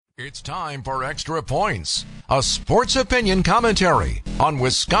It's time for Extra Points, a sports opinion commentary on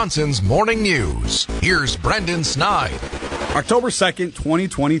Wisconsin's morning news. Here's Brendan Snide. October 2nd,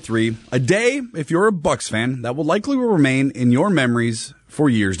 2023, a day, if you're a Bucks fan, that will likely remain in your memories for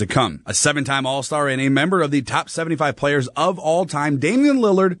years to come. A 7-time All-Star and a member of the top 75 players of all time, Damian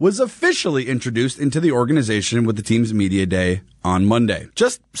Lillard was officially introduced into the organization with the team's media day on Monday.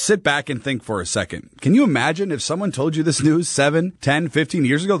 Just sit back and think for a second. Can you imagine if someone told you this news 7, 10, 15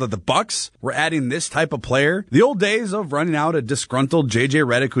 years ago that the Bucks were adding this type of player? The old days of running out a disgruntled JJ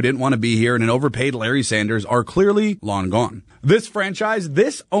Redick who didn't want to be here and an overpaid Larry Sanders are clearly long gone. This franchise,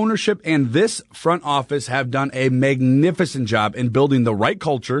 this ownership, and this front office have done a magnificent job in building the right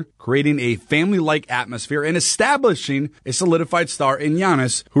culture, creating a family-like atmosphere, and establishing a solidified star in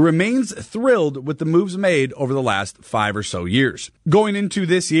Giannis, who remains thrilled with the moves made over the last 5 or so years. Going into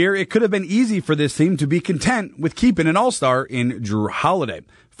this year, it could have been easy for this team to be content with keeping an all-star in Jrue Holiday,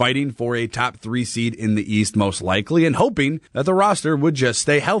 fighting for a top 3 seed in the East most likely, and hoping that the roster would just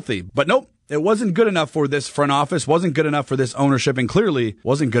stay healthy. But nope. It wasn't good enough for this front office, wasn't good enough for this ownership, and clearly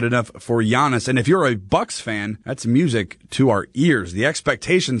wasn't good enough for Giannis. And if you're a Bucks fan, that's music to our ears. The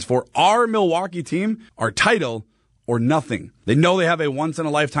expectations for our Milwaukee team are title or nothing. They know they have a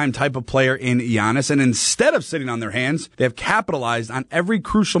once-in-a-lifetime type of player in Giannis, and instead of sitting on their hands, they have capitalized on every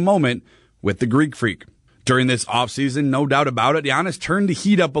crucial moment with the Greek Freak. During this offseason, no doubt about it, Giannis turned the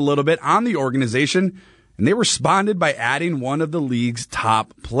heat up a little bit on the organization, and they responded by adding one of the league's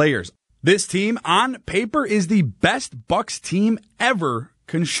top players. This team, on paper, is the best Bucks team ever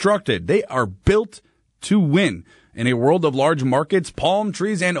constructed. They are built to win. In a world of large markets, palm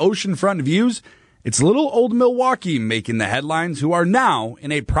trees, and oceanfront views, it's little old Milwaukee making the headlines, who are now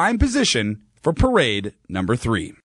in a prime position for parade number 3.